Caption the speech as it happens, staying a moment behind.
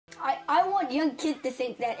I want young kids to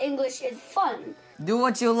think that English is fun. Do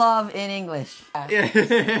what you love in English.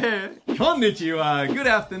 Konnichiwa, good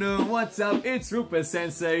afternoon, what's up? It's Rupa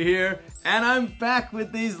sensei here, and I'm back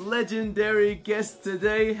with these legendary guests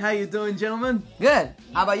today. How you doing, gentlemen? Good.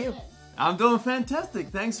 How about you? I'm doing fantastic,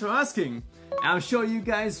 thanks for asking. I'm sure you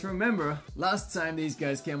guys remember last time these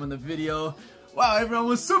guys came on the video. Wow, everyone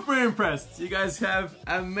was super impressed. You guys have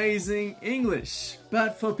amazing English.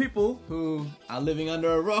 But for people who are living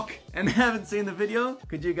under a rock and haven't seen the video,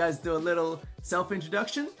 could you guys do a little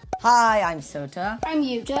self-introduction? Hi, I'm Sota. I'm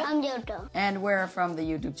Yuta. I'm Yoto. And we're from the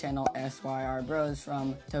YouTube channel SYR Bros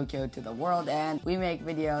from Tokyo to the world. And we make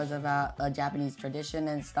videos about Japanese tradition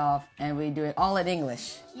and stuff. And we do it all in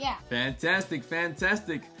English. Yeah. Fantastic,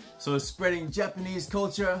 fantastic. So spreading Japanese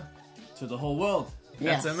culture to the whole world.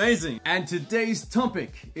 That's amazing. And today's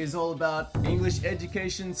topic is all about English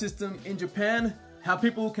education system in Japan, how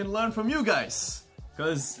people can learn from you guys.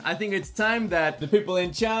 Because I think it's time that the people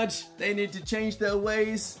in charge, they need to change their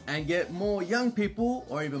ways and get more young people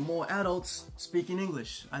or even more adults speaking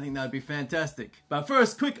English. I think that would be fantastic. But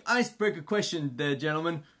first, quick icebreaker question there,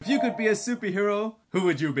 gentlemen. If you could be a superhero, who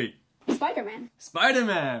would you be? Spider-Man.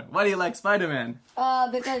 Spider-Man! Why do you like Spider-Man?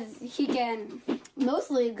 Because he can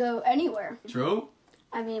mostly go anywhere. True?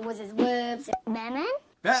 I mean, with his webs. Batman?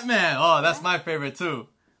 Batman! Oh, that's my favorite too.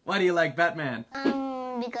 Why do you like Batman?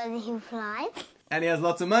 Because he flies. And he has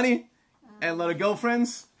lots of money? And a lot of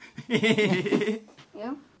girlfriends? Yeah.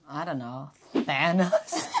 I don't know.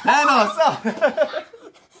 Thanos? Thanos! Oh.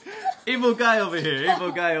 Evil guy over here,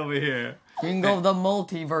 evil guy over here. King of the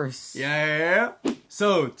multiverse. Yeah.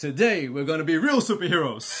 So, today we're gonna be real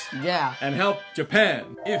superheroes. Yeah. And help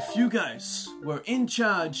Japan. If you guys were in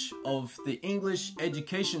charge of the English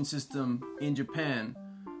education system in Japan,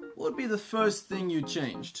 what would be the first thing you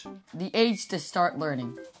changed? The age to start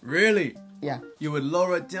learning. Really? Yeah. You would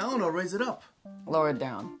lower it down or raise it up? Lower it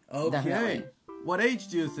down. Okay. Definitely. What age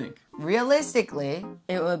do you think? Realistically,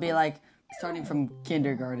 it would be like starting from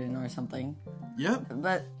kindergarten or something. Yep.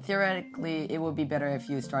 But theoretically, it would be better if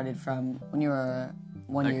you started from when you were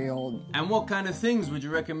 1 year old. And what kind of things would you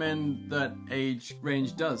recommend that age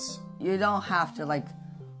range does? You don't have to like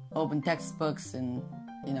open textbooks and,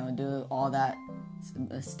 you know, do all that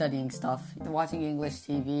studying stuff. Watching English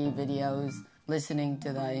TV videos, listening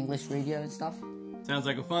to the English radio and stuff. Sounds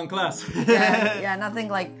like a fun class. Yeah, nothing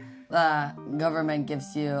like the government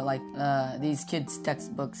gives you like these kids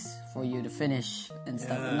textbooks for you to finish and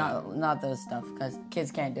stuff. Yeah. Not those stuff, because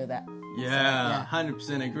kids can't do that. Yeah,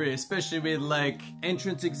 100% agree. Especially with like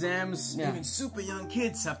entrance exams. Yeah. Even super young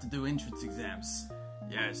kids have to do entrance exams.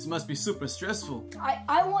 Yes, it must be super stressful.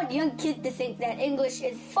 I want young kids to think that English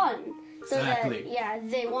is fun. So Exactly. that, yeah,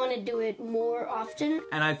 they want to do it more often.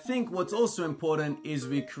 And I think what's also important is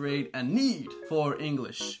we create a need for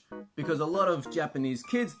English. Because a lot of Japanese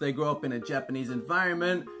kids, they grow up in a Japanese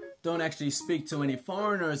environment, don't actually speak to any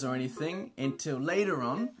foreigners or anything until later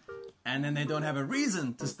on, and then they don't have a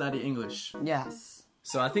reason to study English. Yes.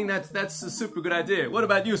 So I think that's a super good idea. What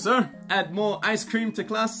about you, sir? Add more ice cream to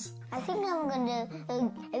class? I think everyone's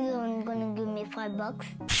gonna give me $5.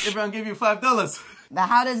 Everyone give you $5. Now,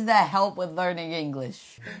 how does that help with learning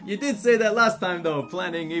English? You did say that last time though,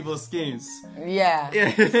 planning evil schemes. Yeah.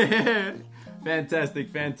 Yeah.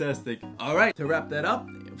 Fantastic, fantastic. Alright, to wrap that up,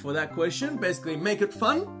 for that question, basically make it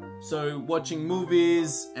fun. So watching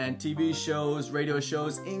movies and TV shows, radio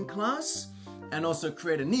shows in class, and also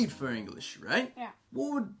create a need for English, right? Yeah.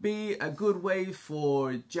 What would be a good way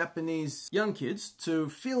for Japanese young kids to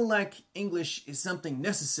feel like English is something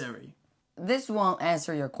necessary? This won't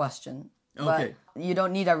answer your question. Okay. But you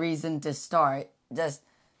don't need a reason to start. Just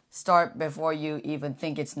start before you even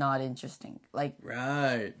think it's not interesting. Like,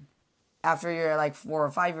 Right. after you're like 4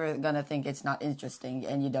 or 5, you're gonna think it's not interesting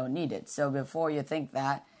and you don't need it. So before you think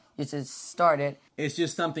that, you should start it. It's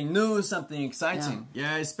just something new, something exciting.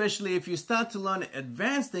 Yeah, especially if you start to learn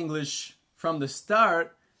advanced English from the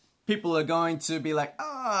start, people are going to be like,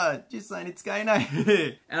 jisan itsukai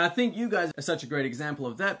nai. And I think you guys are such a great example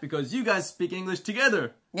of that because you guys speak English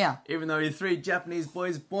together. Yeah. Even though you're 3 Japanese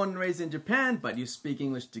boys born and raised in Japan, but you speak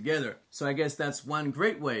English together. So I guess that's one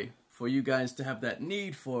great way for you guys to have that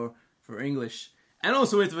need for English. And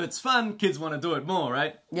also if it's fun, kids want to do it more,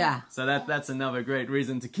 right? Yeah. So that's another great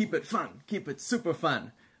reason to keep it fun. Keep it super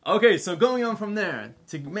fun. Okay, so going on from there,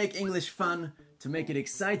 to make English fun, to make it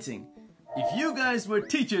exciting. If you guys were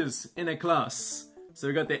teachers in a class, so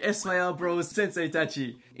we got the SYR BRos sensei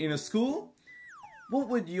tachi in a school, what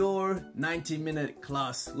would your 90-minute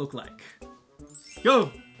class look like?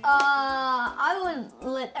 Go! I would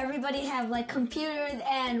let everybody have like computers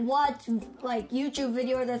and watch like YouTube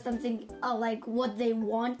videos or something like what they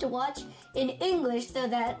want to watch in English, so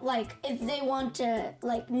that like if they want to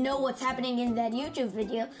like know what's happening in that YouTube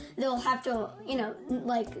video, they'll have to, you know,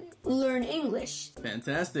 like learn English.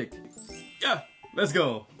 Fantastic. Yeah, let's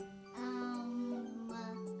go.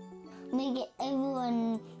 Make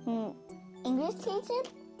everyone English teacher.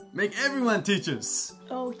 Make everyone teachers.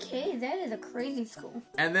 Okay, that is a crazy school.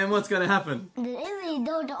 And then what's gonna happen? Every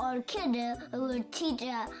adult or kid will teach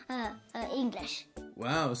English.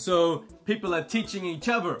 Wow, so people are teaching each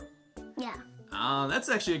other. Yeah. That's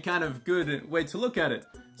actually a kind of good way to look at it.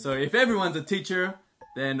 So if everyone's a teacher,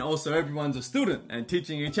 then also everyone's a student and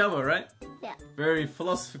teaching each other, right? Yeah. Very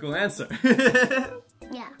philosophical answer.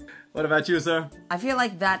 Yeah. What about you, sir? I feel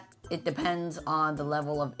like that it depends on the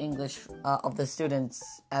level of English of the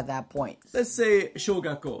students at that point. Let's say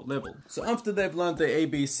shogako level. So after they've learned the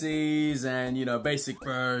ABCs and, you know, basic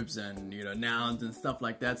verbs and, you know, nouns and stuff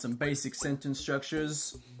like that, some basic sentence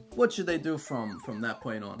structures, what should they do from that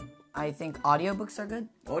point on? I think audiobooks are good.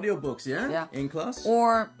 Audiobooks, yeah? Yeah. In class?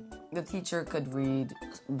 Or the teacher could read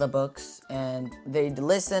the books and they'd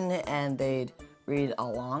listen and they'd read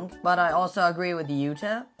along. But I also agree with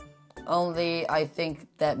Yuta. Only I think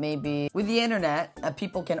that maybe with the internet,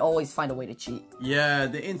 people can always find a way to cheat. Yeah,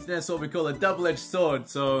 the internet's what we call a double-edged sword.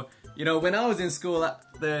 So, you know, when I was in school,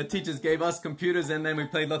 the teachers gave us computers and then we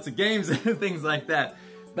played lots of games and things like that.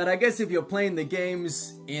 But I guess if you're playing the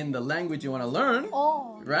games in the language you want to learn,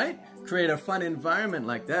 right? Create a fun environment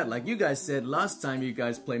like that. Like you guys said last time, you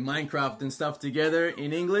guys play Minecraft and stuff together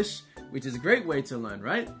in English, which is a great way to learn,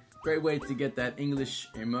 right? Great way to get that English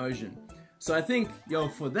immersion. So I think,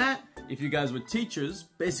 for that, if you guys were teachers,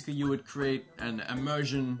 basically you would create an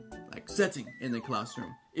immersion like setting in the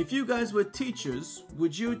classroom. If you guys were teachers,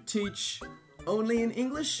 would you teach only in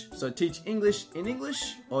English? So teach English in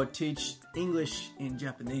English or teach English in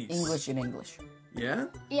Japanese? English in English. Yeah?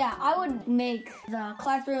 Yeah, I would make the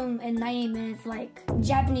classroom in 90 minutes like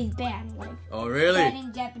Japanese band, like Oh, really?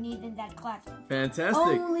 studying Japanese in that classroom.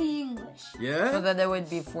 Fantastic. Only English. Yeah? So that they would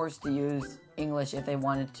be forced to use English if they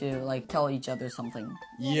wanted to like tell each other something.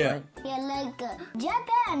 Yeah. Right? Yeah, like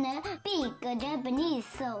Japan speak Japanese,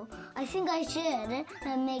 so I think I should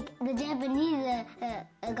make the Japanese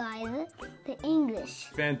guys the English.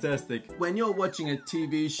 Fantastic. When you're watching a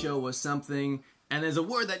TV show or something and there's a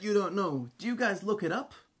word that you don't know, do you guys look it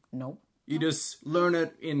up? No. You just learn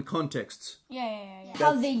it in context. Yeah.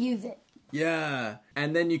 How they use it. Yeah.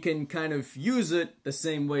 And then you can kind of use it the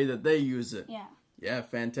same way that they use it. Yeah. Yeah,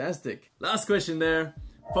 fantastic. Last question there.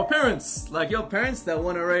 For parents, like your parents that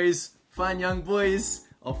want to raise fine young boys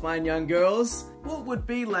or fine young girls, what would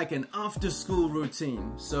be like an after-school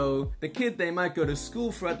routine? So the kid, they might go to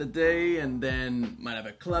school throughout the day and then might have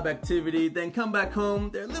a club activity, then come back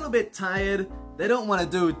home, they're a little bit tired, they don't want to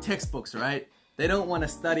do textbooks, right? They don't want to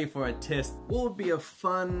study for a test. What would be a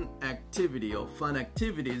fun activity or fun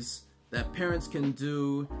activities that parents can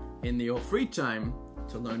do in your free time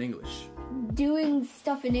to learn English? Doing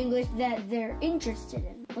stuff in English that they're interested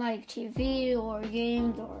in, like TV or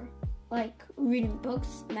games or like reading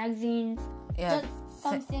books, magazines. Yeah. Just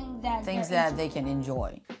something that Things they're that they can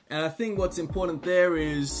enjoy. And I think what's important there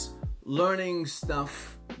is learning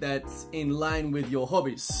stuff that's in line with your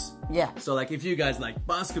hobbies. Yeah. So like if you guys like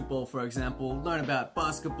basketball, for example, learn about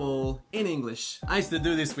basketball in English. I used to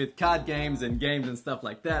do this with card games and stuff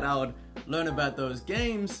like that. I would learn about those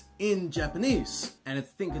games in Japanese. And I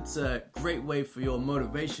think it's a great way for your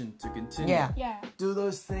motivation to continue. Yeah. Do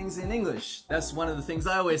those things in English. That's one of the things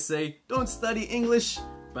I always say. Don't study English,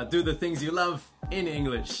 but do the things you love in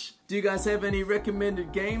English. Do you guys have any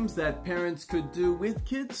recommended games that parents could do with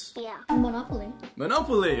kids? Yeah. Monopoly.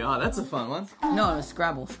 Monopoly. Oh, that's a fun one. No,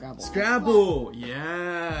 Scrabble. Scrabble.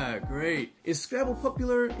 Yeah, great. Is Scrabble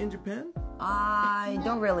popular in Japan? I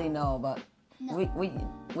don't really know, but we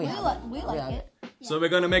have it. We like it. So we're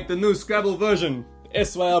gonna make the new Scrabble version.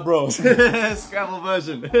 SYR Bros. Scrabble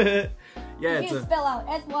version. Yeah, If you spell out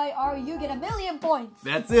SYR, you get 1,000,000 points.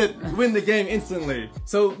 that's it. Win the game instantly.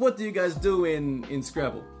 So what do you guys do in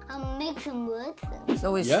Scrabble? Make some words.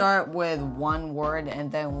 So we start with one word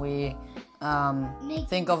and then we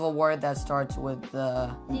think of a word that starts with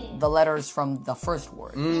the letters from the first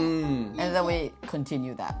word. And then we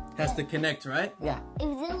continue that. Has to connect, right? Yeah.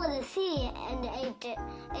 If there was a C and A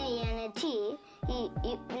and a T,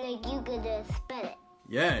 you could spell it.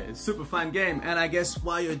 Yeah, it's a super fun game. And I guess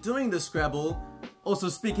while you're doing the Scrabble, also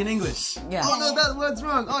speak in English. Yeah. Oh no, that word's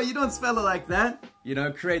wrong. Oh, you don't spell it like that. You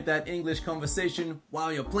know, create that English conversation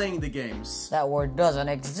while you're playing the games. That word doesn't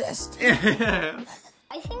exist. Yeah.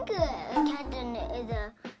 I think captain is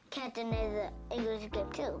Captain is an English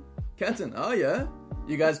game too. Catan, oh yeah.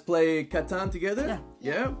 You guys play Catan together?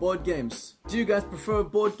 Yeah. Yeah, board games. Do you guys prefer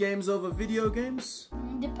board games over video games?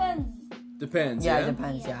 Depends. Depends, Yeah, yeah? it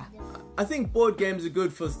depends, yeah. I think board games are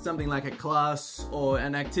good for something like a class or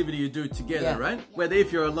an activity you do together, Yeah. right? Whether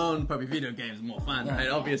if you're alone, probably video games are more fun, Yeah. right?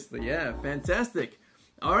 Obviously, yeah, fantastic.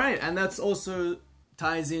 All right, and that's also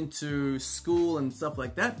ties into school and stuff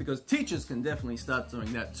like that because teachers can definitely start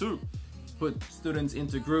doing that too. Put students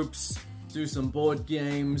into groups, do some board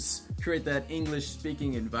games, create that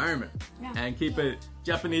English-speaking environment, and keep it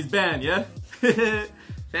Japanese band, yeah?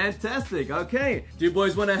 Fantastic, okay. Do you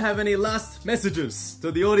boys want to have any last messages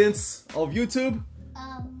to the audience of YouTube?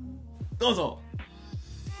 Dozo.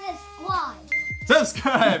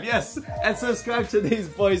 Subscribe, yes, and subscribe to these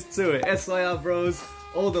boys too. SYR Bros,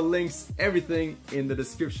 all the links, everything in the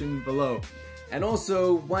description below. And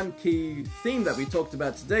also, one key theme that we talked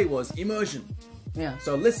about today was immersion. Yeah.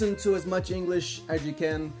 So listen to as much English as you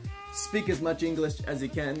can, speak as much English as you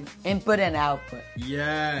can. Input and output.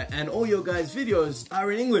 Yeah, and all your guys' videos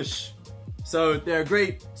are in English. So they're a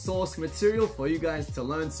great source material for you guys to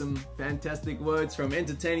learn some fantastic words from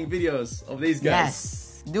entertaining videos of these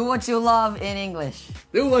guys. Yes. Do what you love in English.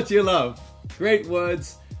 Do what you love. Great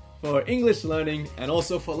words for English learning and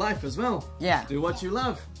also for life as well. Yeah. Do what you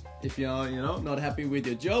love. If you're, not happy with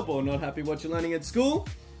your job or not happy what you're learning at school,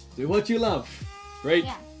 do what you love. Great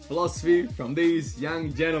philosophy from these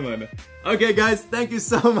young gentlemen. Okay, guys, thank you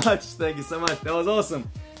so much. Thank you so much. That was awesome.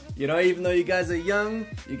 Even though you guys are young,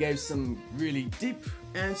 you gave some really deep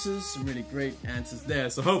answers, some really great answers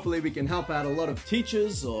there. So hopefully we can help out a lot of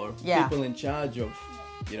teachers or people in charge of,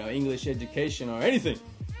 English education or anything.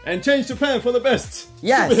 And change Japan for the best.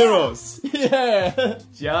 Yes. Superheroes. Yeah.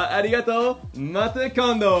 じゃあ、ありがとう。また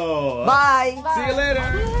今度。Bye. See you later.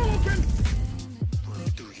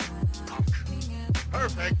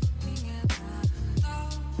 Perfect.